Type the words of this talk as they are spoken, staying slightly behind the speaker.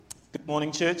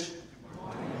Morning, church.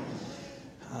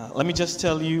 Let me just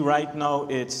tell you right now,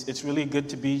 it's really good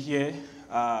to be here.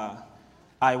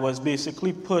 I was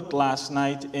basically put last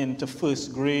night into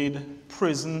first grade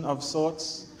prison of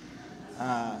sorts.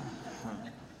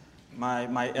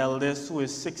 My eldest, who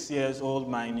is 6 years old,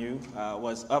 mind you,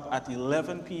 was up at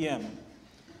 11 p.m.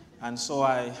 And so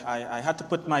I had to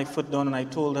put my foot down and I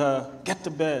told her, get to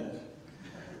bed.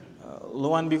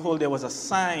 Lo and behold, there was a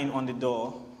sign on the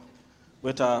door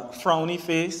with a frowny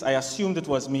face. I assumed it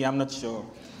was me, I'm not sure.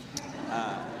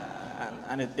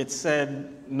 And it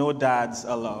said, no dads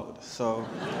allowed. So,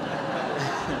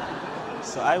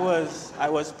 so I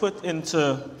was put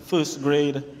into first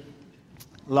grade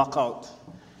lockout.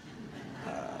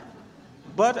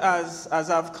 But as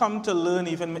I've come to learn,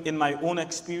 even in my own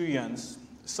experience,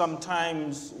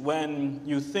 sometimes when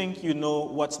you think you know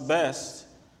what's best,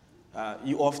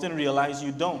 you often realize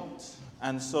you don't.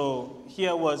 And so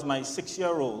here was my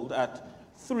 6-year-old at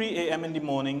 3 a.m. in the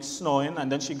morning snoring,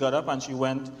 and then she got up and she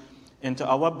went into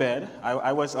our bed.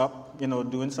 I was up,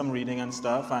 doing some reading and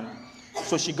stuff. And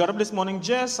so she got up this morning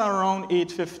just around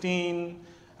 8:15.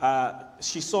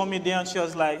 She saw me there and she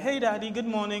was like, hey, Daddy, good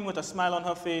morning, with a smile on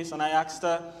her face. And I asked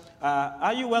her,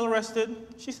 are you well rested?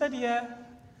 She said, yeah.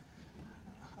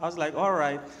 I was like, all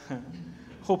right.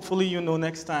 Hopefully you know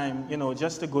next time,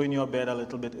 just to go in your bed a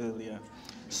little bit earlier.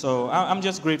 So I'm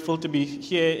just grateful to be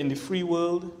here in the free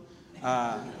world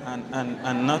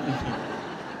and not,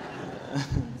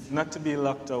 not to be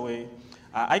locked away.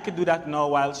 I could do that now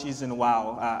while she's in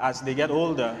WOW. As they get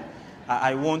older,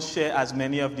 I won't share as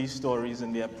many of these stories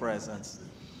in their presence.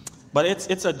 But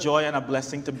it's a joy and a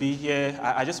blessing to be here.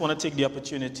 I just want to take the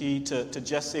opportunity to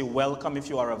just say welcome if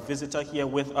you are a visitor here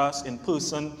with us in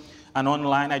person and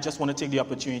online. I just want to take the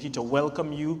opportunity to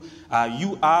welcome you.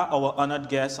 You are our honored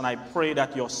guests, and I pray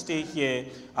that your stay here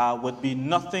would be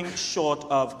nothing short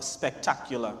of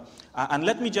spectacular. And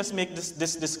let me just make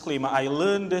this disclaimer. I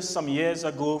learned this some years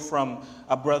ago from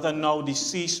a brother now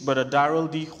deceased, Brother Darrell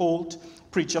D. Holt,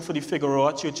 preacher for the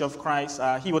Figueroa Church of Christ.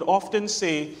 He would often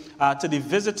say to the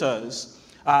visitors,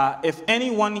 if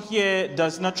anyone here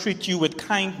does not treat you with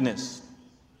kindness,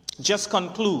 just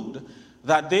conclude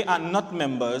that they are not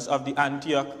members of the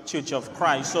Antioch Church of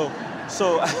Christ.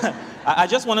 So I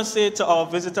just want to say to our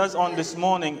visitors on this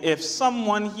morning, if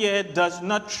someone here does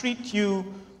not treat you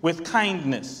with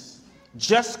kindness,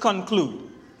 just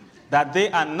conclude that they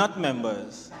are not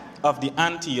members of the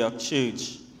Antioch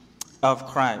Church of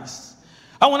Christ.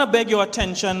 I want to beg your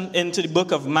attention into the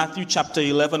book of Matthew chapter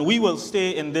 11. We will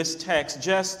stay in this text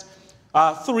just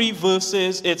 3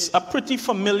 verses. It's a pretty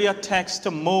familiar text to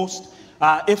most,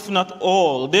 if not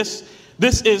all. This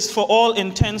is, for all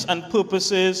intents and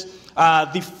purposes,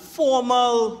 the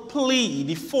formal plea,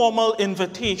 the formal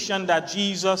invitation that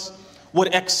Jesus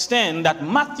would extend, that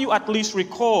Matthew at least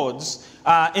records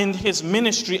in his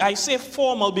ministry. I say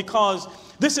formal because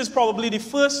this is probably the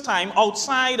first time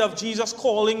outside of Jesus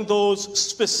calling those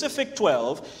specific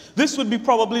 12. This would be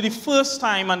probably the first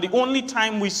time and the only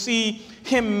time we see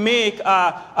him make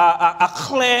a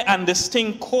clear and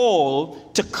distinct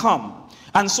call to come.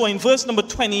 And so in verse number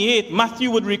 28,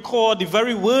 Matthew would record the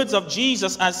very words of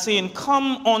Jesus as saying,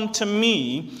 come unto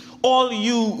me, all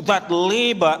you that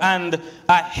labor and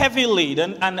are heavy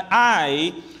laden, and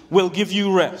I will give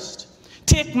you rest.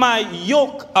 Take my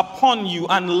yoke upon you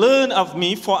and learn of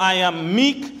me, for I am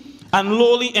meek and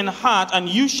lowly in heart, and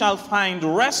you shall find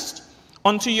rest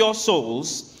unto your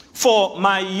souls. For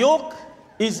my yoke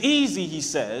is easy, he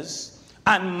says,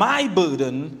 and my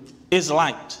burden is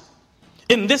light.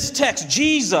 In this text,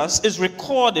 Jesus is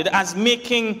recorded as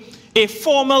making a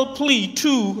formal plea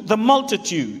to the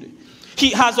multitude.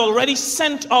 He has already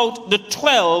sent out the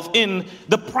 12 in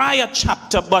the prior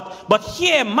chapter, but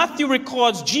here Matthew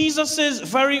records Jesus'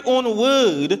 very own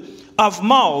word of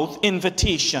mouth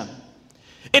invitation.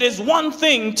 It is one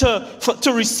thing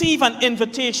to receive an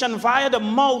invitation via the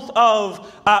mouth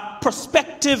of a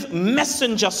prospective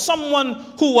messenger, someone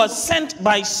who was sent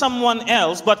by someone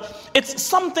else, but it's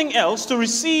something else to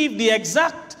receive the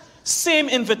exact same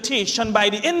invitation by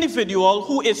the individual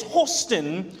who is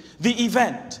hosting the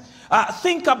event.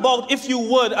 Think about, if you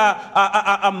would,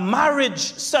 a marriage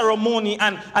ceremony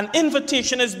and an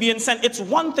invitation is being sent. It's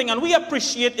one thing, and we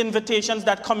appreciate invitations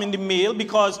that come in the mail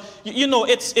because,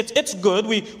 it's good.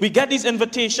 We get these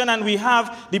invitations and we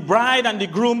have the bride and the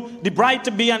groom, the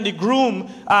bride-to-be and the groom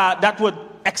that would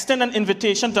extend an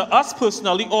invitation to us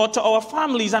personally or to our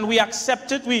families, and we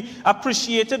accept it, we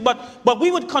appreciate it, but we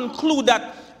would conclude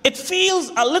that it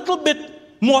feels a little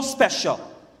bit more special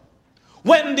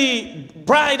When the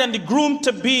bride and the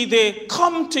groom-to-be, they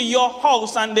come to your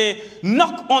house and they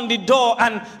knock on the door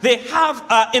and they have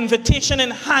an invitation in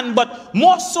hand, but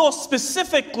more so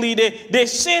specifically, they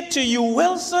say to you,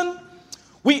 Wilson,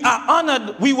 we are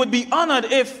honored, we would be honored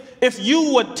if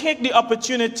you would take the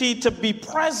opportunity to be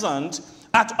present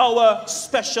at our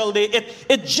special day.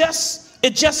 It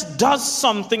just does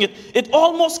something. It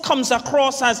almost comes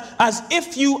across as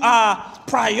if you are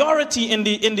priority in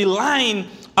the line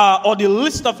or the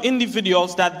list of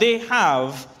individuals that they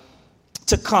have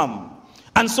to come.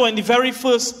 And so in the very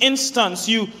first instance,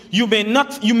 you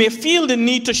may feel the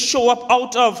need to show up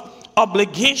out of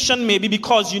obligation, maybe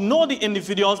because you know the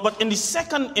individuals, but in the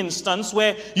second instance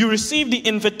where you receive the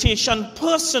invitation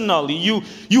personally,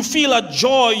 you feel a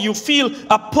joy, you feel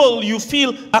a pull, you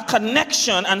feel a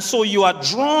connection, and so you are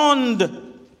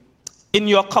drawn in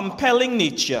your compelling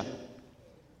nature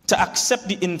to accept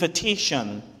the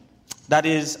invitation that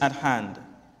is at hand.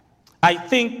 I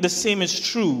think the same is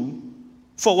true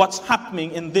for what's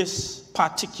happening in this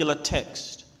particular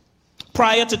text.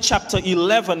 Prior to chapter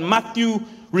 11, Matthew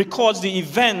records the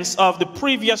events of the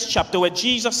previous chapter where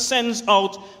Jesus sends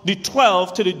out the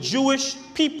 12 to the Jewish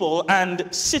people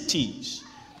and cities.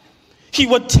 He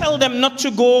would tell them not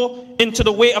to go into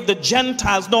the way of the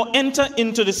Gentiles, nor enter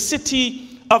into the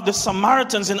city of the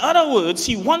Samaritans. In other words,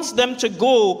 he wants them to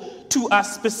go to a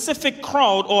specific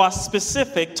crowd or a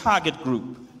specific target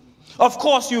group. Of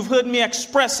course, you've heard me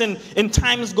express in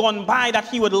times gone by that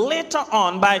he would later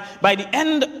on, by the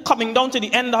end, coming down to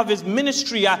the end of his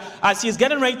ministry, as he's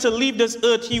getting ready to leave this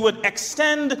earth, he would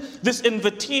extend this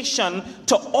invitation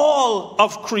to all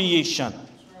of creation.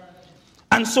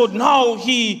 And so now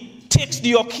he takes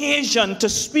the occasion to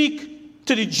speak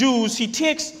to the Jews. He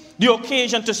takes the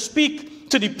occasion to speak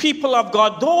to the people of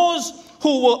God, those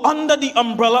who were under the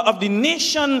umbrella of the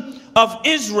nation of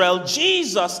Israel.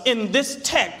 Jesus, in this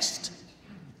text,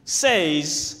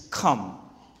 says, come.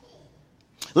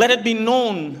 Let it be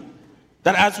known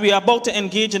that as we are about to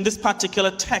engage in this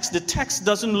particular text, the text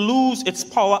doesn't lose its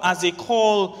power as a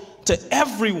call to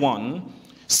everyone,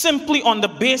 simply on the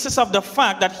basis of the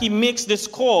fact that he makes this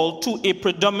call to a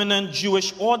predominant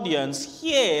Jewish audience,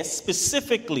 here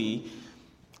specifically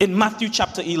in Matthew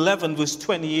chapter 11, verse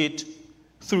 28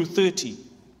 through 30.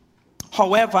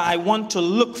 However, I want to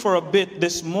look for a bit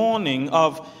this morning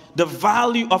of the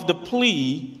value of the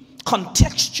plea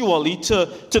contextually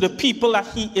to the people that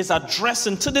he is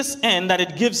addressing, to this end that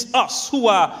it gives us who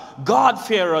are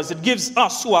God-fearers, it gives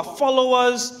us who are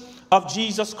followers of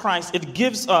Jesus Christ, it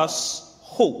gives us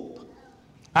hope.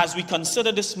 As we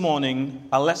consider this morning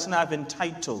a lesson I've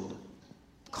entitled,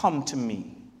 Come to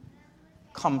Me.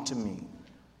 Come to Me.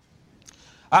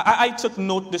 I took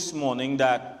note this morning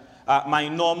that my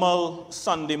normal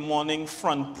Sunday morning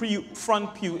front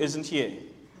pew isn't here.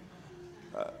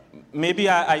 Maybe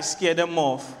I scared them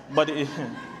off, but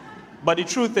the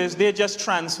truth is they just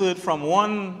transferred from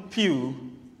one pew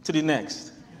to the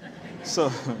next.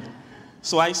 So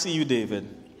I see you,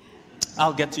 David.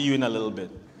 I'll get to you in a little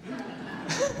bit.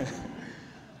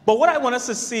 But what I want us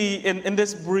to see in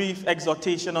this brief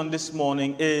exhortation on this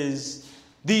morning is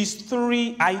these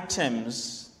three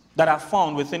items that are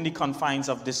found within the confines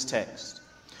of this text.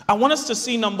 I want us to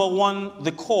see, number one,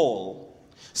 the call.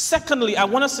 Secondly, I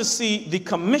want us to see the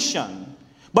commission.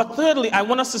 But thirdly, I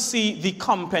want us to see the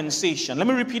compensation. Let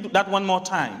me repeat that one more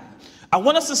time. I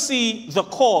want us to see the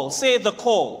call. Say the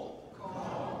call.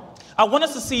 I want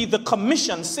us to see the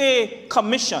commission. Say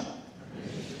commission.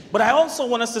 But I also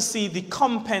want us to see the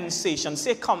compensation.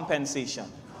 Say compensation.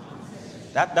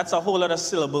 That's a whole lot of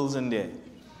syllables in there.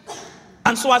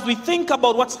 And so as we think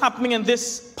about what's happening in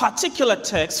this particular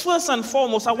text, first and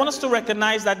foremost, I want us to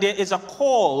recognize that there is a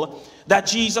call that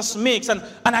Jesus makes. And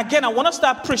again, I want us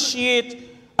to appreciate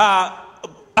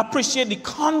the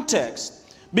context.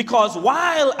 Because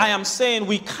while I am saying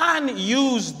we can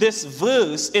use this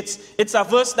verse, it's a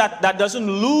verse that doesn't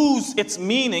lose its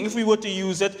meaning if we were to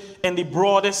use it in the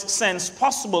broadest sense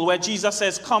possible, where Jesus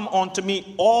says, come unto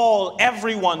me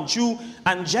everyone, Jew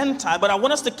and Gentile. But I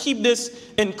want us to keep this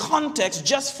in context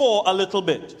just for a little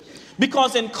bit.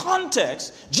 Because in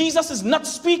context, Jesus is not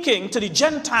speaking to the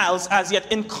Gentiles as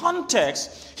yet. In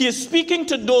context, he is speaking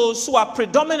to those who are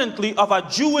predominantly of a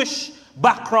Jewish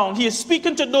background. He is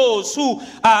speaking to those who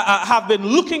have been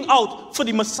looking out for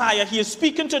the Messiah. He is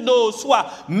speaking to those who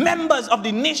are members of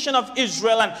the nation of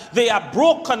Israel, and they are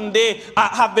broken, they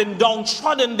have been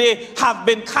downtrodden, they have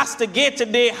been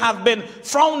castigated, they have been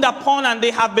frowned upon, and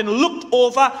they have been looked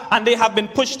over, and they have been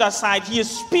pushed aside. He is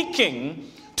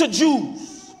speaking to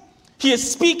Jews. He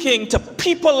is speaking to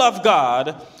people of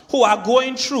God who are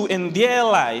going through in their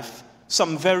life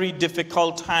some very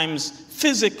difficult times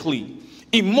physically,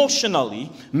 emotionally,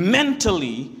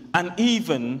 mentally, and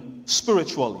even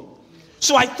spiritually.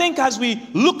 So I think as we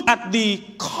look at the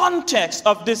context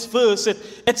of this verse,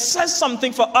 it says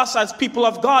something for us as people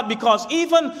of God, because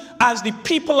even as the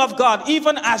people of God,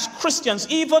 even as Christians,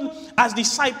 even as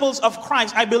disciples of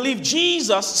Christ, I believe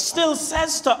Jesus still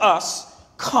says to us,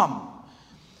 come.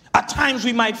 At times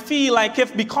we might feel like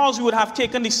if because we would have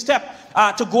taken the step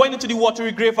to go into the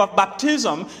watery grave of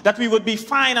baptism, that we would be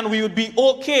fine and we would be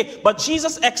okay. But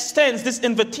Jesus extends this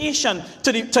invitation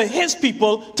to his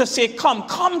people to say,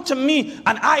 come to me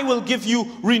and I will give you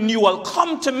renewal.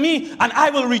 Come to me and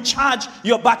I will recharge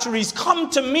your batteries. Come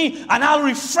to me and I'll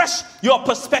refresh your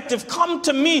perspective. Come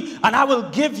to me and I will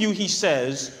give you, he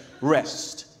says,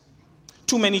 rest.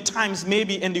 Too many times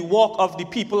maybe in the walk of the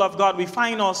people of God, we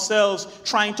find ourselves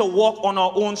trying to walk on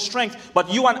our own strength.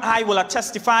 But you and I will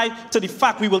testify to the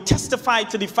fact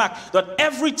that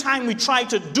every time we try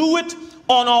to do it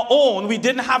on our own, we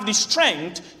didn't have the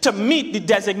strength to meet the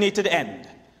designated end.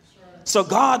 So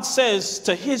God says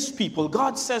to his people,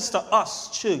 God says to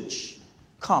us, church,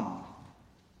 come.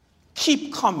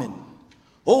 Keep coming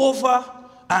over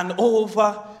and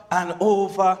over and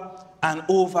over and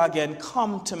over again.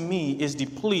 Come to me is the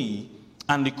plea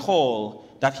and the call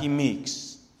that he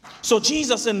makes. So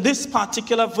Jesus in this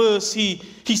particular verse, he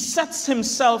sets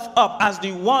himself up as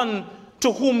the one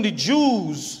to whom the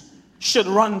Jews should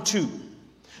run to.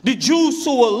 The Jews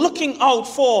who were looking out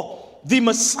for the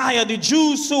Messiah, the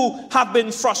Jews who have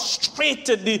been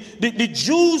frustrated, the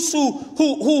Jews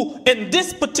who in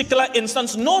this particular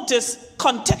instance, notice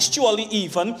contextually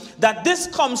even, that this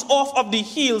comes off of the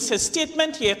heels, his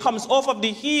statement here comes off of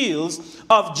the heels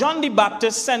of John the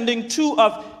Baptist sending two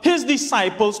of his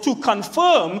disciples to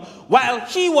confirm while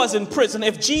he was in prison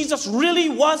if Jesus really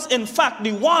was in fact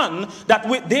the one that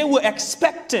they were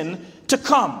expecting to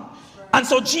come. And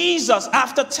so Jesus,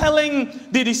 after telling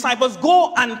the disciples,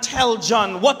 go and tell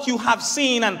John what you have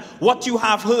seen and what you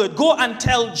have heard. Go and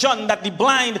tell John that the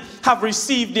blind have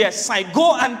received their sight.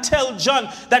 Go and tell John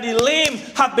that the lame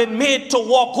have been made to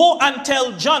walk. Go and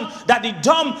tell John that the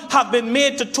dumb have been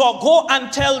made to talk. Go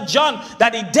and tell John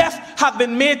that the deaf have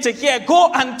been made to hear. Go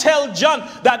and tell John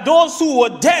that those who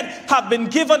were dead have been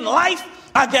given life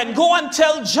again. Go and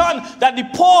tell John that the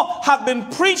poor have been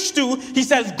preached to. He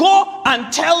says, go and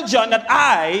tell John that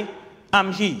I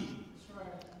am he.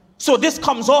 So this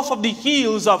comes off of the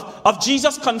heels of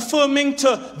Jesus confirming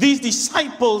to these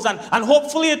disciples, and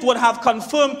hopefully it would have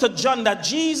confirmed to John that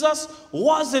Jesus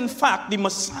was in fact the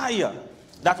Messiah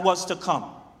that was to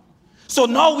come. So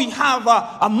now we have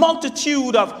a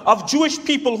multitude of Jewish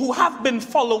people who have been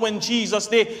following Jesus.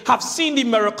 They have seen the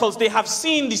miracles. They have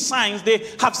seen the signs. They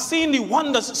have seen the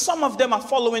wonders. Some of them are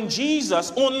following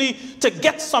Jesus only to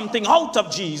get something out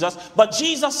of Jesus. But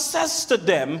Jesus says to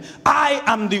them, I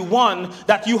am the one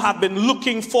that you have been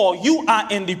looking for. You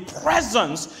are in the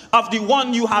presence of the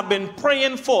one you have been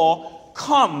praying for.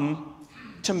 Come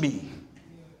to me.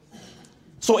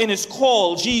 So in his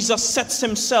call, Jesus sets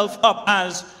himself up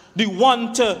as the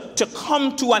one to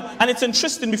come to. And it's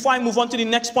interesting, before I move on to the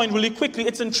next point really quickly,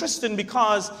 it's interesting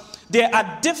because there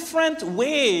are different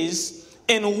ways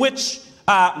in which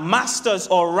masters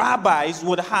or rabbis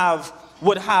would have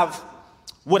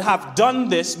done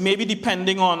this, maybe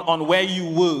depending on where you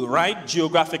were, right?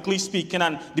 Geographically speaking,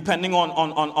 and depending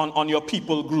on your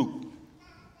people group.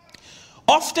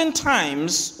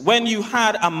 Oftentimes, when you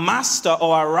had a master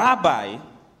or a rabbi,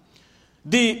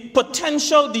 the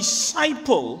potential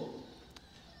disciple,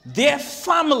 their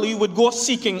family would go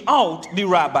seeking out the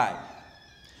rabbi.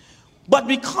 But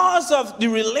because of the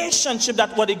relationship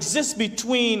that would exist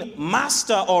between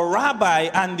master or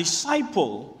rabbi and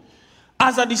disciple,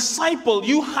 as a disciple,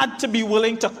 you had to be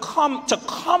willing to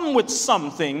come with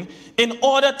something in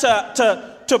order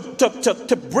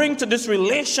to bring to this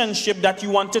relationship that you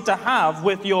wanted to have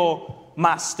with your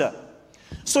master.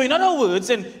 So in other words,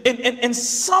 in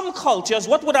some cultures,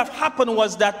 what would have happened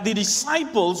was that the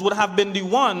disciples would have been the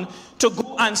one to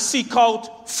go and seek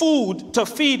out food to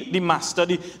feed the master.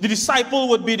 The disciple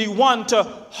would be the one to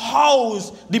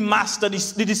house the master.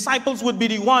 The disciples would be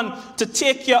the one to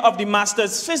take care of the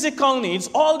master's physical needs.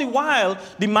 All the while,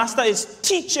 the master is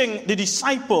teaching the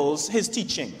disciples his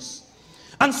teachings.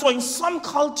 And so in some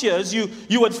cultures, you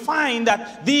would find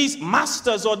that these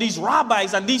masters or these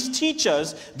rabbis and these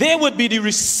teachers, they would be the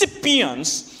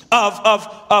recipients of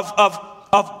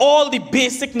all the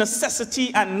basic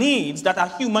necessity and needs that a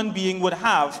human being would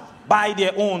have by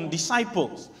their own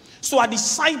disciples. So a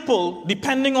disciple,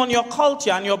 depending on your culture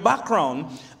and your background,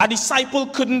 a disciple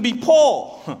couldn't be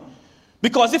poor.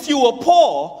 Because if you were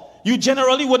poor, you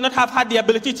generally would not have had the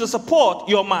ability to support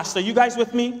your master. You guys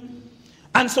with me?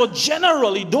 And so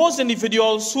generally, those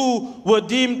individuals who were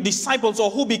deemed disciples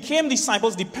or who became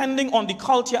disciples, depending on the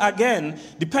culture again,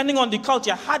 depending on the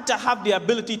culture, had to have the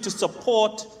ability to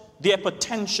support their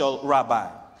potential rabbi.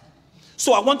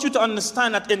 So I want you to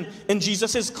understand that in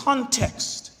Jesus'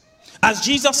 context, as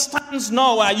Jesus stands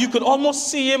now, you could almost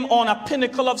see him on a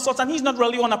pinnacle of sorts. And he's not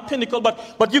really on a pinnacle,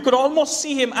 but you could almost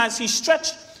see him as he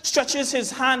stretches his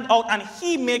hand out and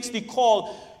he makes the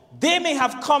call. They may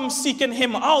have come seeking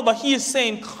him out, but he is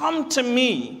saying, come to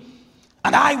me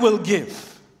and I will give.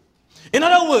 In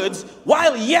other words,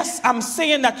 while yes, I'm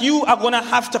saying that you are going to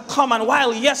have to come, and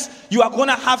while yes, you are going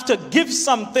to have to give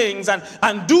some things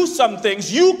and do some things,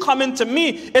 you coming to me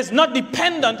is not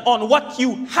dependent on what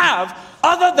you have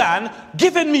other than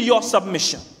giving me your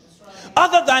submission.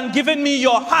 Other than giving me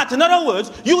your heart. In other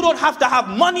words, you don't have to have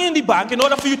money in the bank in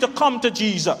order for you to come to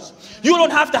Jesus. You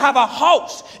don't have to have a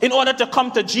house in order to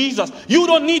come to Jesus. You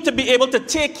don't need to be able to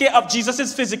take care of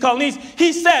Jesus' physical needs.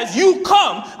 He says, you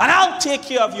come and I'll take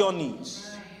care of your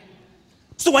needs.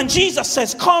 So when Jesus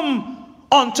says, come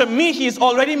unto me, he is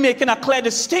already making a clear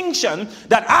distinction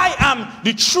that I am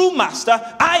the true master.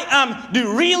 I am the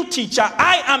real teacher.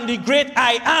 I am the great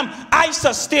I am. I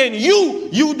sustain you.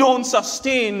 You don't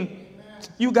sustain.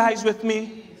 You guys with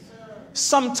me?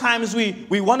 Sometimes we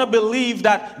want to believe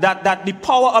that the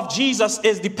power of Jesus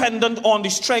is dependent on the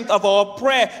strength of our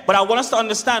prayer. But I want us to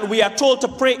understand we are told to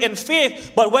pray in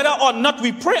faith. But whether or not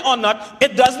we pray or not,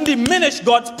 it doesn't diminish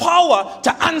God's power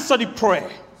to answer the prayer.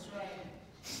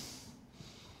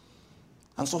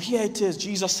 And so here it is.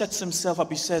 Jesus sets himself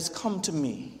up. He says, come to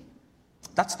me.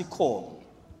 That's the call.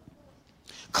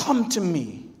 Come to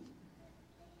me.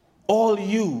 All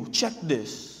you, check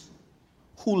this,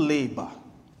 who labor.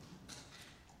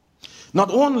 Not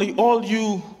only all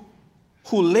you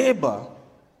who labor,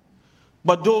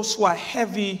 but those who are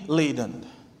heavy laden.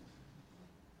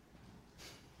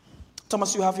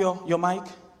 Thomas, you have your mic?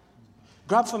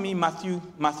 Grab for me Matthew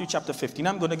chapter 15.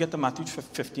 I'm going to get to Matthew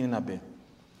 15 in a bit.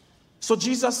 So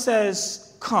Jesus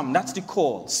says, come. That's the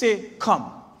call. Say,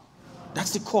 come.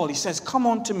 That's the call. He says, come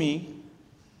unto me.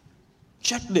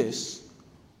 Check this.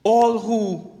 All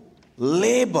who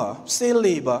labor, say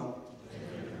labor,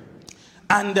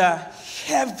 and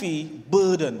heavy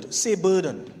burdened, say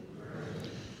burdened.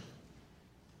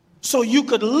 So you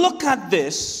could look at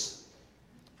this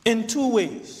in two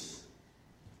ways.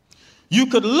 You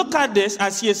could look at this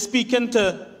as he is speaking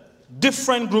to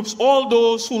different groups, all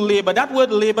those who labor. That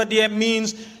word labor there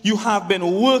means you have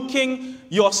been working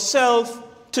yourself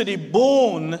to the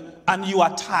bone and you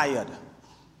are tired.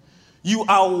 You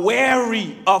are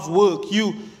weary of work.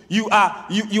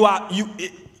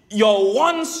 You're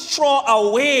one straw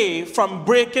away from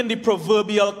breaking the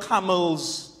proverbial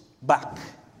camel's back.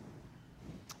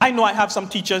 I know I have some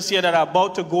teachers here that are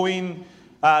about to go in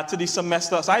to the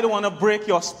semester, so I don't want to break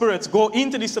your spirits. Go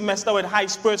into the semester with high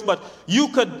spirits, but you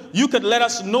could let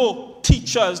us know,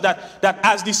 teachers, that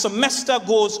as the semester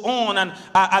goes on and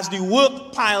as the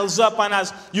work piles up and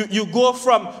as you go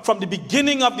from the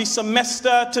beginning of the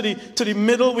semester to the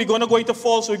middle, we're going to go into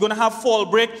fall, so we're going to have fall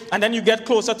break, and then you get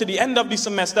closer to the end of the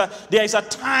semester. There is a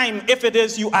time, if it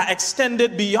is you are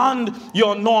extended beyond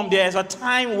your norm, there is a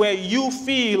time where you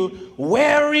feel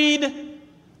wearied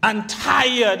and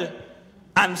tired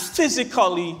and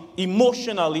physically,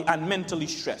 emotionally, and mentally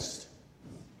stressed.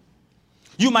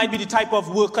 You might be the type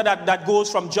of worker that goes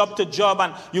from job to job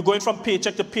and you're going from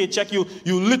paycheck to paycheck. You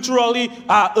literally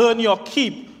earn your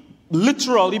keep,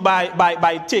 literally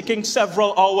by taking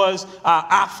several hours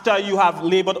after you have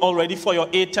labored already for your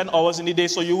 8-10 hours in the day.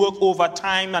 So you work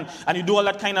overtime and you do all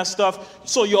that kind of stuff.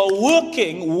 So you're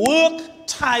working. Work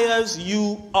tires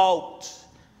you out.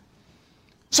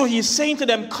 So he's saying to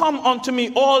them, come unto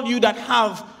me, all you that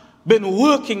have been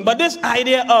working. But this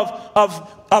idea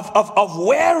of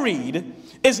wearied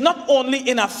is not only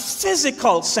in a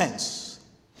physical sense.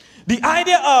 The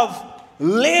idea of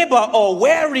labor or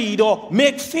wearied or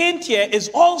make faint here is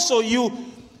also you've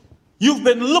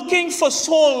been looking for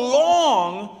so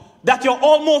long that you're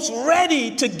almost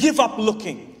ready to give up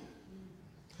looking.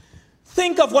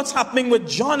 Think of what's happening with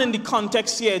John in the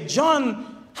context here. John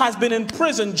has been in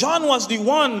prison. John was the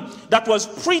one that was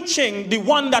preaching the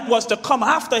one that was to come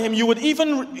after him. You would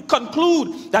even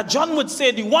conclude that John would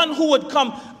say, the one who would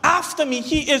come after me,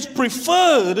 he is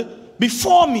preferred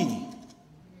before me.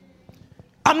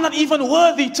 I'm not even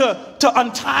worthy to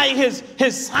untie his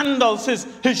sandals, his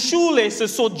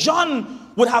shoelaces. So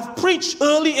John would have preached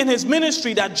early in his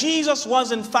ministry that Jesus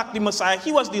was in fact the Messiah.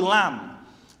 He was the Lamb.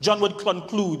 John would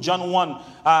conclude, John 1,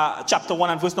 chapter 1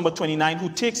 and verse number 29, who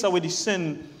takes away the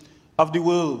sin of the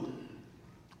world.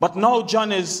 But now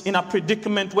John is in a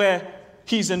predicament where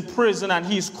he's in prison and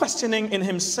he's questioning in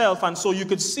himself. And so you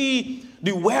could see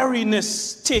the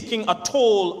weariness taking a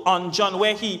toll on John,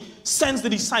 where he sends the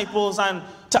disciples and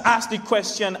to ask the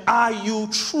question, are you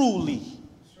truly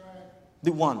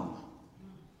the one?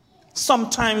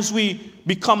 Sometimes we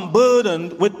become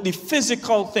burdened with the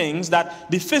physical things, that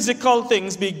the physical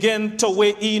things begin to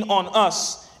weigh in on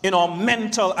us in our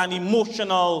mental and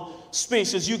emotional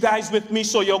spaces. You guys with me?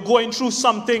 So you're going through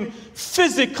something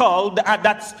physical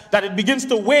that it begins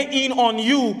to weigh in on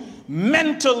you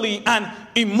mentally and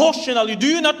emotionally. Do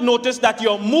you not notice that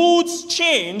your moods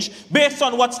change based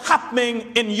on what's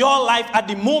happening in your life at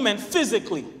the moment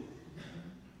physically?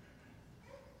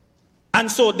 And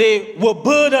so they were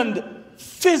burdened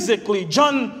physically.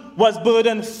 John was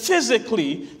burdened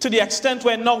physically to the extent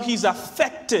where now he's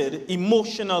affected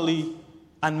emotionally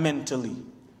and mentally.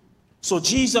 So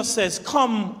Jesus says,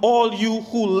 come all you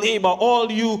who labor,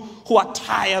 all you who are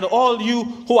tired, all you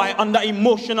who are under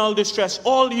emotional distress,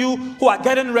 all you who are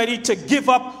getting ready to give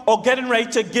up or getting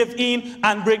ready to give in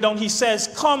and break down. He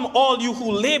says, come all you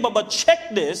who labor, but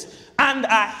check this, and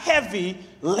are heavy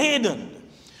laden.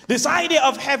 This idea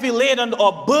of heavy laden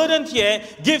or burdened here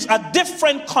gives a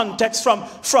different context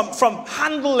from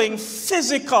handling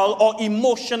physical or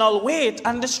emotional weight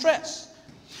and distress.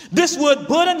 This word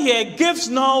burden here gives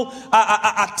now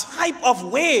a type of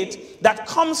weight that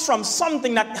comes from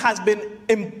something that has been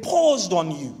imposed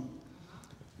on you.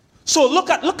 So look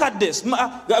at this.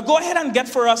 Go ahead and get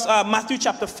for us Matthew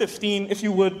chapter 15, if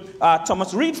you would,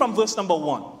 Thomas. Read from verse number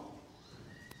 1.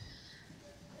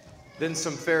 Then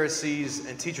some Pharisees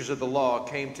and teachers of the law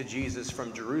came to Jesus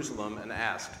from Jerusalem and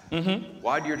asked,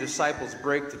 why do your disciples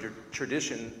break the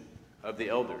tradition of the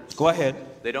elders? Go ahead.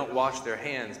 They don't wash their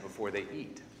hands before they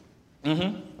eat.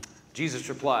 Jesus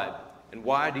replied, and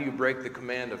why do you break the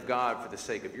command of God for the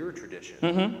sake of your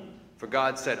tradition? For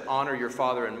God said, honor your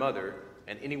father and mother,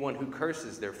 and anyone who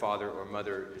curses their father or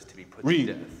mother is to be put to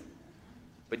death.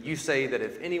 But you say that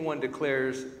if anyone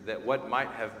declares that what might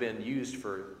have been used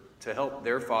to help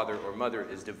their father or mother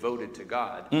is devoted to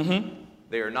God,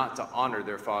 they are not to honor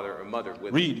their father or mother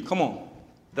with it. Come on.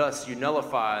 Thus you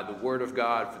nullify the word of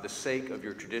God for the sake of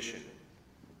your tradition.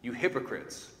 You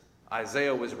hypocrites!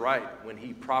 Isaiah was right when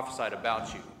he prophesied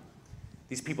about you.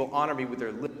 These people honor me with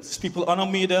their lips. These people honor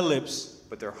me with their lips,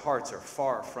 but their hearts are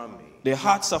far from me. Their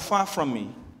hearts are far from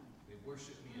me. They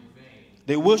worship me in vain.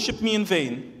 They worship me in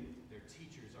vain. Their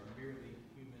teachers are merely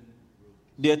human rulers.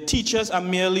 Their teachers are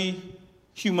merely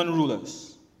human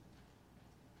rulers.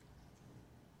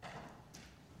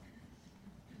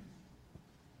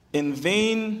 In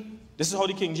vain, this is how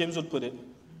the King James would put it.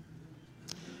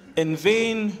 In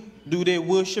vain do they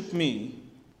worship me,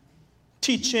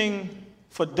 teaching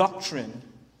for doctrine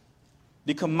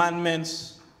the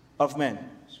commandments of men.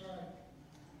 That's right.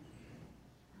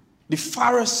 The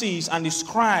Pharisees and the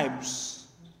scribes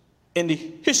in the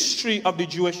history of the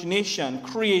Jewish nation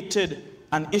created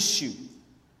an issue.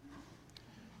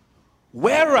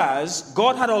 Whereas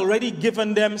God had already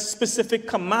given them specific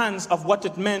commands of what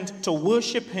it meant to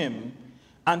worship him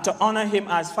and to honor him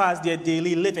as far as their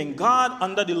daily living, God,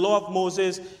 under the law of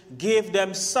Moses, gave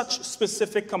them such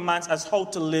specific commands as how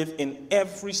to live in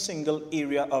every single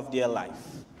area of their life.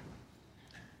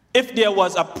 If there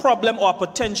was a problem or a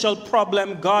potential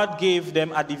problem, God gave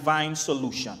them a divine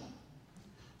solution.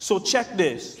 So check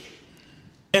this.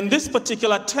 In this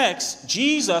particular text,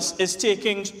 Jesus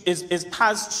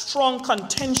has strong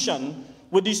contention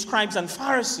with the scribes and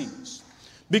Pharisees.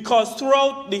 Because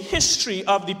throughout the history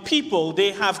of the people,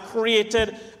 they have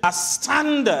created a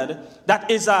standard that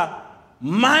is a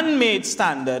man-made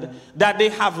standard that they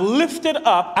have lifted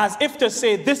up as if to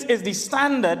say this is the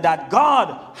standard that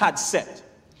God had set.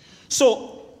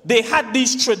 So they had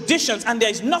these traditions, and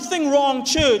there's nothing wrong,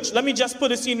 church. Let me just put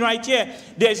this in right here.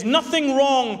 There's nothing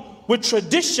wrong with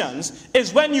traditions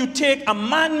is when you take a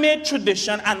man-made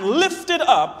tradition and lift it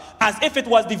up as if it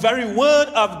was the very word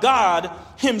of God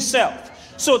himself.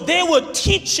 So they were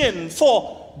teaching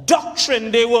for doctrine.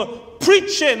 They were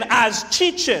preaching as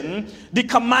teaching the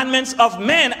commandments of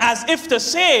men as if to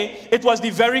say it was the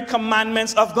very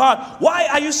commandments of God. Why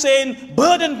are you saying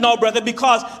burdened now, brother?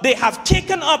 Because they have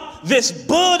taken up this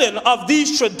burden of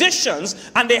these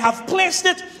traditions and they have placed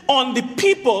it on the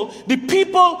people. The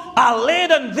people are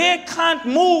laden. They can't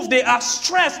move. They are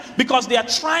stressed because they are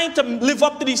trying to live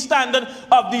up to the standard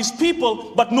of these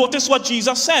people. But notice what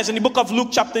Jesus says in the book of Luke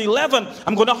chapter 11.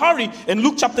 I'm going to hurry. In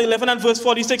Luke chapter 11 and verse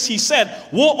 46, he said,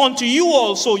 woe unto you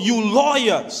also, you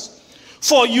lawyers,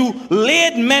 For you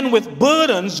laid men with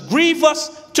burdens, grievous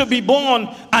to be borne,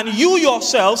 and you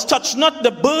yourselves touch not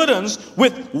the burdens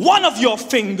with one of your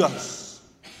fingers.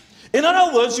 In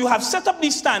other words, you have set up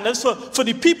these standards for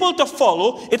the people to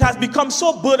follow. It has become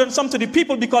so burdensome to the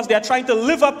people because they are trying to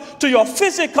live up to your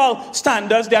physical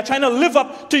standards. They are trying to live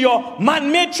up to your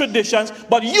man-made traditions.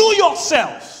 But you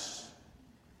yourselves,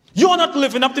 you are not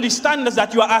living up to the standards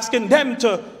that you are asking them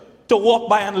to walk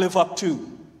by and live up to.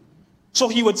 So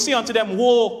he would say unto them,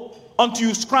 woe unto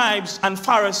you, scribes and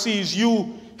Pharisees,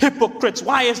 you hypocrites.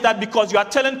 Why is that? Because you are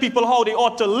telling people how they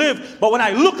ought to live. But when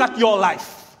I look at your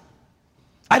life,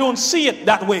 I don't see it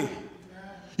that way.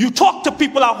 You talk to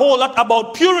people a whole lot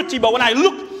about purity, but when I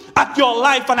look at your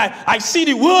life and I see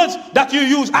the words that you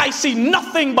use, I see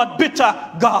nothing but bitter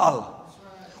gall.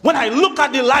 When I look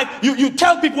at the life, you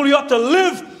tell people you ought to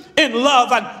live in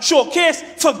love and showcase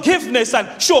forgiveness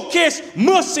and showcase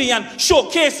mercy and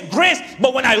showcase grace.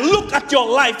 But when I look at your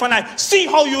life and I see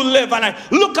how you live and I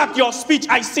look at your speech,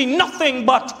 I see nothing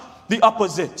but the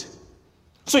opposite.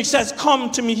 So he says,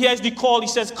 come to me. Here's the call. He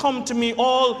says, come to me,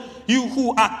 all you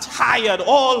who are tired,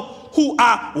 all who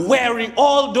are weary,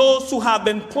 all those who have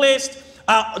been placed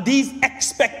these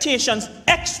expectations.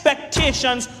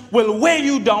 Expectations will weigh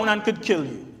you down and could kill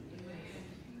you.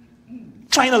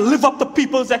 Trying to live up to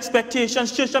people's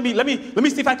expectations. Let me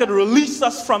see if I could release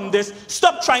us from this.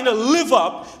 Stop trying to live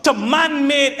up to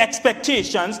man-made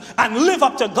expectations and live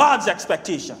up to God's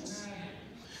expectations.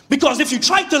 Because if you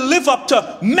try to live up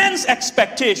to men's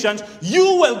expectations, you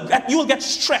will get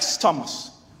stressed,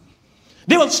 Thomas.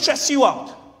 They will stress you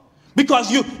out.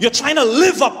 Because you're trying to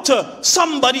live up to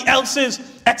somebody else's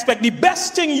expect. The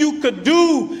best thing you could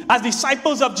do as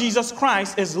disciples of Jesus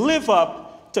Christ is live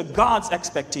up to God's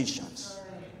expectations.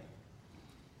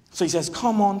 So he says,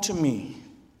 come unto me,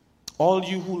 all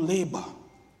you who labor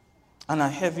and are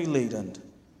heavy laden.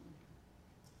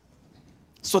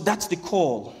 So that's the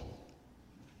call.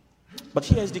 But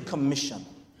here's the commission.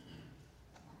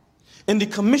 In the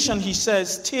commission, he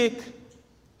says, take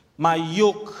my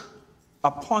yoke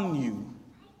upon you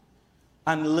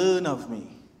and learn of me.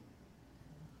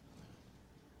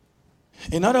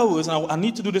 In other words, I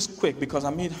need to do this quick because I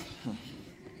made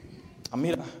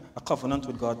a covenant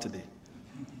with God today.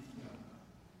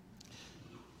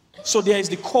 So there is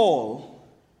the call.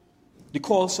 The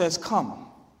call says, come.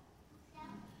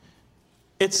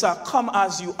 It's a come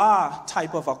as you are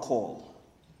type of a call.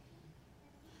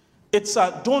 It's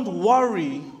a don't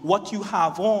worry what you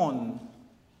have on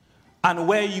and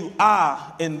where you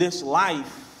are in this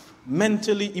life,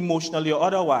 mentally, emotionally, or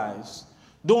otherwise.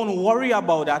 Don't worry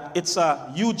about that. It's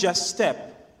a you just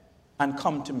step and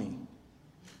come to me.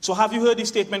 So have you heard the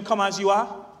statement, come as you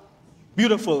are?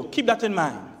 Beautiful. Keep that in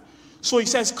mind. So he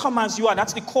says, come as you are.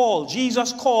 That's the call.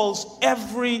 Jesus calls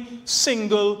every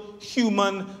single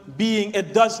human being.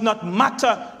 It does not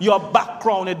matter your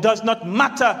background. It does not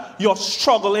matter your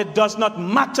struggle. It does not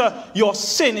matter your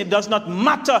sin. It does not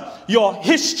matter your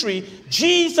history.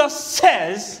 Jesus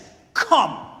says,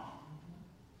 come.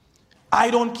 I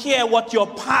don't care what your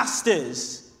past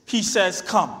is. He says,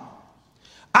 come.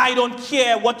 I don't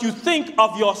care what you think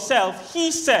of yourself.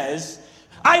 He says,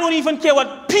 I don't even care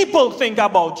what people think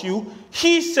about you.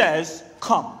 He says,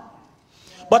 come.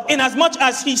 But inasmuch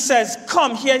as he says,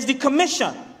 come, here's the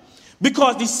commission.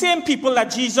 Because the same people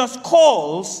that Jesus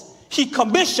calls, he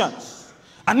commissions.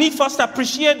 I need first to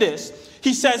appreciate this.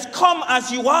 He says, come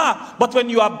as you are. But when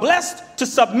you are blessed to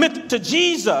submit to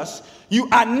Jesus, you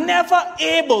are never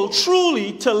able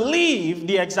truly to live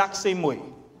the exact same way.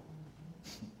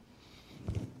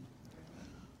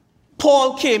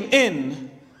 Paul came in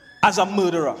as a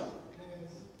murderer.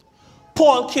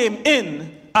 Paul came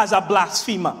in as a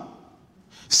blasphemer.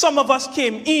 Some of us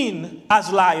came in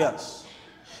as liars.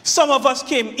 Some of us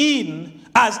came in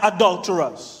as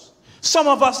adulterers. Some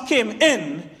of us came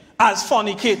in as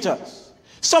fornicators.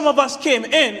 Some of us came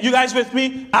in, you guys with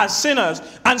me, as sinners.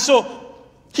 And so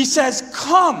he says,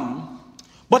 come.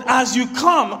 But as you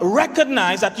come,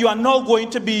 recognize that you are now going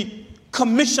to be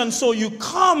commissioned. So you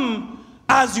come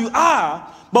as you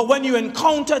are. But when you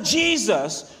encounter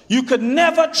Jesus, you could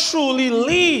never truly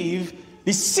live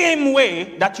the same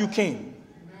way that you came.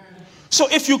 So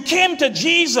if you came to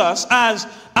Jesus as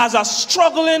a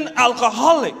struggling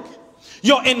alcoholic,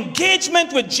 your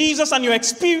engagement with Jesus and your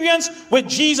experience with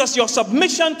Jesus, your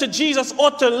submission to Jesus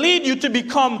ought to lead you to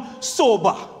become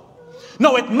sober.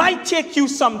 Now, it might take you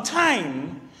some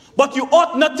time, but you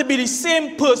ought not to be the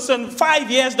same person 5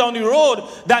 years down the road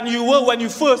than you were when you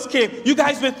first came. You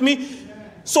guys with me?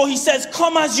 So he says,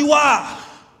 come as you are.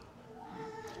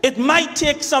 It might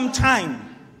take some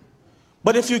time,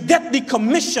 but if you get the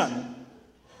commission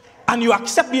and you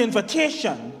accept the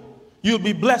invitation, you'll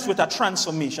be blessed with a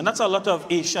transformation. That's a lot of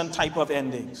Asian type of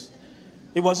endings.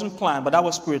 It wasn't planned, but that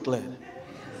was spirit-led.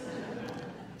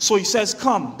 So he says,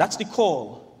 come. That's the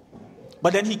call.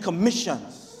 But then he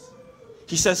commissions.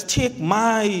 He says, take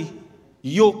my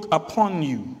yoke upon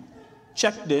you.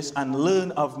 Check this and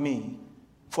learn of me,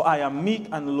 for I am meek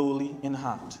and lowly in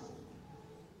heart.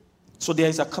 So there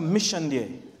is a commission there.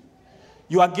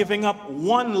 You are giving up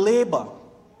one labor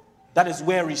that is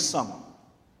wearisome.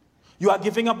 You are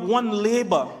giving up one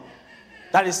labor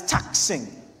that is taxing.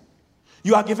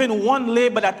 You are giving one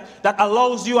labor that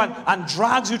allows you and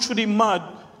drags you through the mud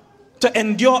to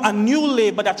endure a new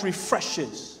labor that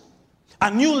refreshes. A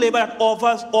new labor that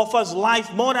offers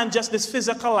life more than just this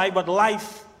physical life, but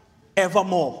life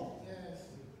evermore. Yes.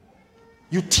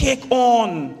 You take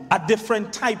on a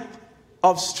different type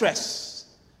of stress.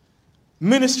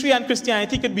 Ministry and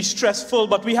Christianity could be stressful,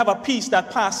 but we have a peace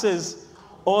that passes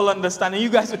all understanding. You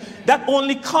guys, that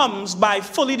only comes by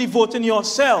fully devoting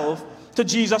yourself to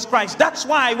Jesus Christ. That's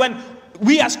why when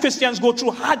we as Christians go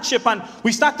through hardship and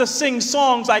we start to sing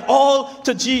songs like all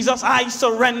to Jesus I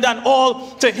surrender and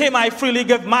all to him I freely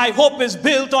give. My hope is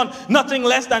built on nothing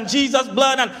less than Jesus'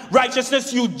 blood and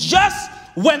righteousness. You just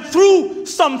went through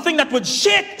something that would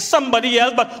shake somebody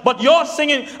else, but you're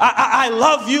singing, I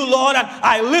love you, Lord, and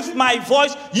I lift my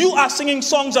voice. You are singing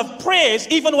songs of praise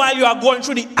even while you are going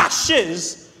through the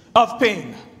ashes of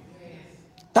pain.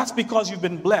 That's because you've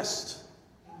been blessed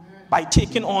by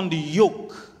taking on the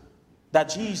yoke that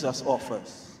Jesus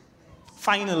offers.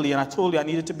 Finally, and I told you I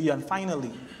needed to be on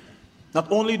finally, not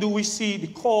only do we see the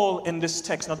call in this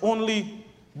text, not only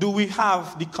do we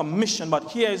have the commission, but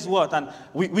here's what, and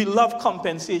we love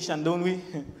compensation, don't we?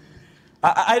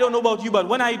 I don't know about you, but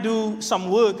when I do some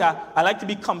work, I like to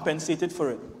be compensated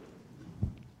for it.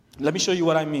 Let me show you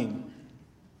what I mean.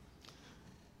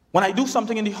 When I do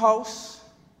something in the house,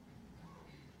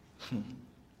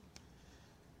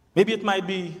 maybe it might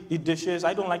be the dishes.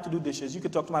 I don't like to do dishes. You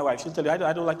could talk to my wife. She'll tell you,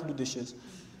 I don't like to do dishes.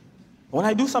 When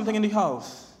I do something in the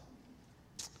house,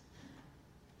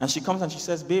 and she comes and she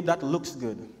says, babe, that looks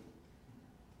good.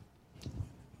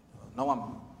 Now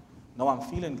I'm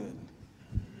feeling good.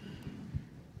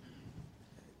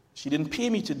 She didn't pay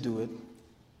me to do it,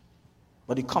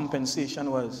 but the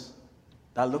compensation was,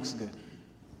 that looks good.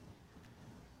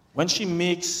 When she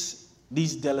makes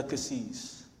these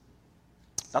delicacies,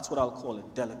 that's what I'll call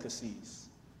it, delicacies.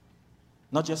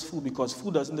 Not just food, because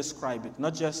food doesn't describe it.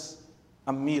 Not just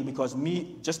a meal, because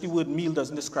just the word meal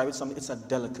doesn't describe it. It's a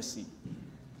delicacy.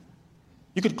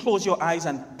 You could close your eyes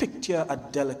and picture a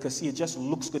delicacy. It just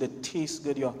looks good. It tastes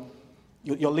good.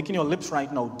 You're licking your lips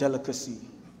right now. Delicacy.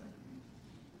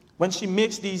 When she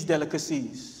makes these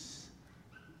delicacies,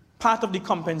 part of the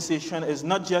compensation is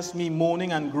not just me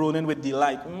moaning and groaning with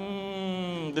delight.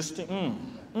 This thing,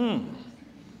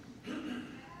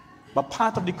 But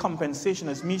part of the compensation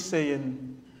is me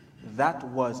saying, that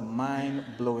was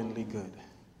mind-blowingly good.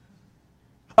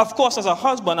 Of course, as a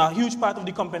husband, a huge part of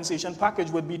the compensation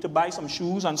package would be to buy some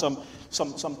shoes and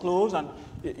some clothes and,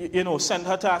 send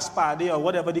her to a spa day or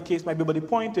whatever the case might be. But the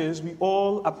point is, we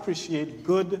all appreciate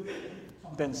good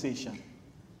compensation.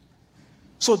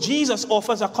 So Jesus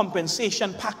offers a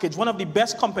compensation package, one of the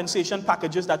best compensation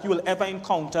packages that you will ever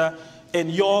encounter in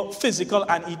your physical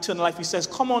and eternal life. He says,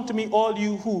 come unto me, all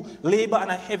you who labor and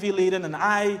are heavy laden, and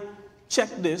I, check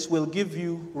this, will give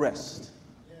you rest.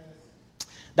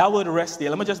 That word rest there,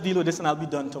 let me just deal with this and I'll be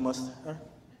done, Thomas.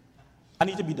 I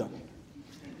need to be done.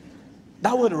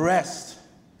 That word rest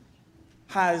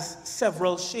has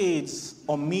several shades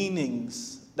or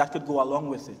meanings that could go along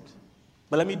with it.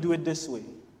 But let me do it this way.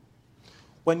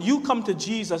 When you come to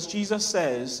Jesus, Jesus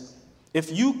says, if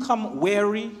you come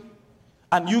weary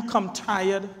and you come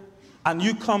tired and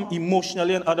you come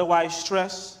emotionally and otherwise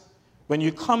stressed, when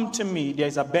you come to me, there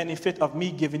is a benefit of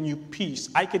me giving you peace.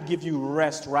 I could give you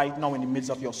rest right now in the midst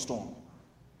of your storm.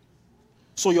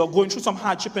 So you're going through some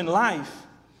hardship in life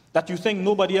that you think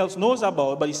nobody else knows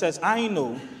about, but he says, I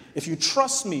know. If you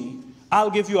trust me,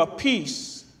 I'll give you a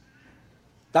peace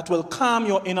that will calm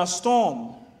your inner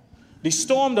storm. The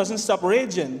storm doesn't stop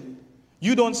raging.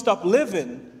 You don't stop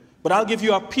living, but I'll give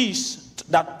you a peace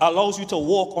that allows you to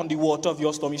walk on the water of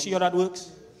your storm. You see how that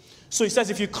works? So he says,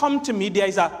 if you come to me, there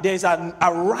is a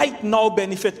right now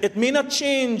benefit. It may not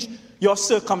change your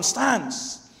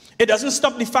circumstance. It doesn't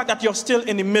stop the fact that you're still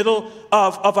in the middle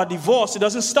of a divorce. It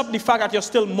doesn't stop the fact that you're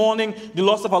still mourning the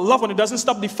loss of a loved one. It doesn't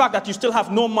stop the fact that you still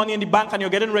have no money in the bank and you're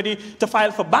getting ready to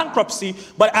file for bankruptcy.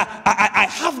 But I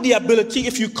have the ability,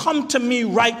 if you come to me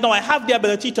right now, I have the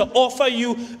ability to offer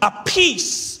you a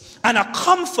peace and a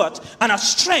comfort and a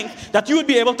strength that you would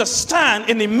be able to stand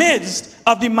in the midst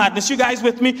of the madness. You guys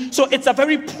with me? So it's a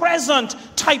very present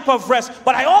type of rest.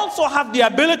 But I also have the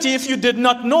ability, if you did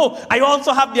not know, I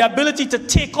also have the ability to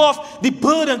take off the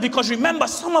burden, because remember,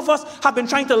 some of us have been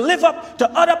trying to live up to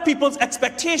other people's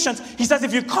expectations. He says,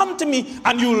 if you come to me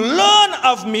and you learn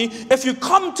of me, if you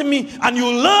come to me and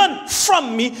you learn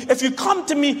from me, if you come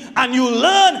to me and you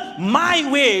learn my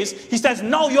ways, he says,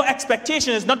 now your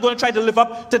expectation is not going to try to live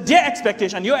up to their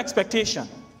expectation. Your expectation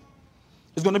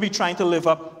is going to be trying to live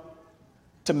up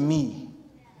to me.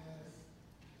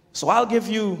 So I'll give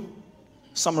you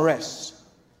some rest.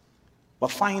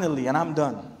 But finally, and I'm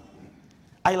done,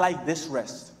 I like this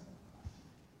rest.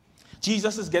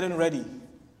 Jesus is getting ready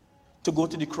to go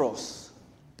to the cross.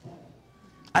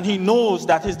 And he knows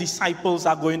that his disciples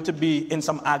are going to be in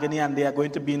some agony and they are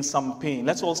going to be in some pain.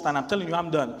 Let's all stand. I'm telling you, I'm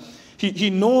done. He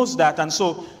knows that. And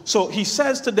so he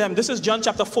says to them, this is John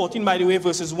chapter 14, by the way,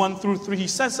 verses 1 through 3. He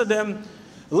says to them,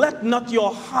 let not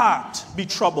your heart be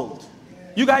troubled.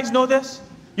 You guys know this?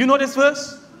 You know this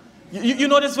verse? You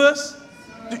know this verse?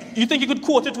 You think you could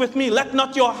quote it with me? Let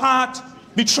not your heart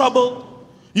be troubled.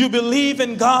 You believe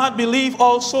in God, believe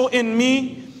also in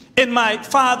me. In my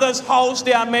Father's house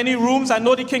there are many rooms. I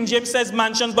know the King James says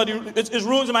mansions, but it's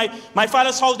rooms. In my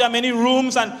Father's house there are many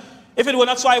rooms. And if it were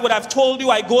not so, I would have told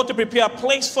you, I go to prepare a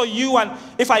place for you. And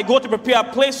if I go to prepare a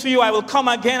place for you, I will come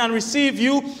again and receive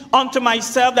you unto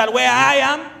myself, that where I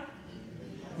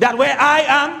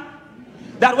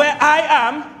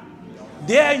am,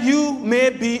 there you may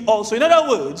be also. In other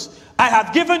words, I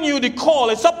have given you the call.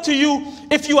 It's up to you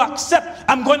if you accept.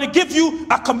 I'm going to give you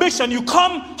a commission. You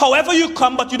come however you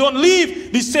come, but you don't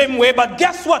leave the same way. But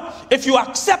guess what? If you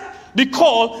accept the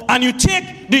call and you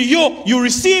take the yoke, you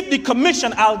receive the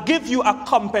commission, I'll give you a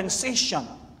compensation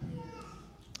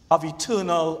of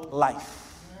eternal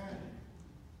life.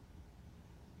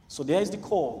 So there's the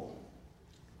call,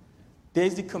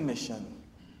 there's the commission,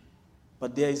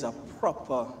 but there is a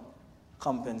proper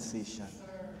compensation.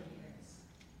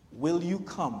 Will you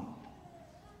come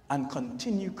and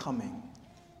continue coming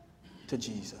to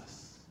Jesus?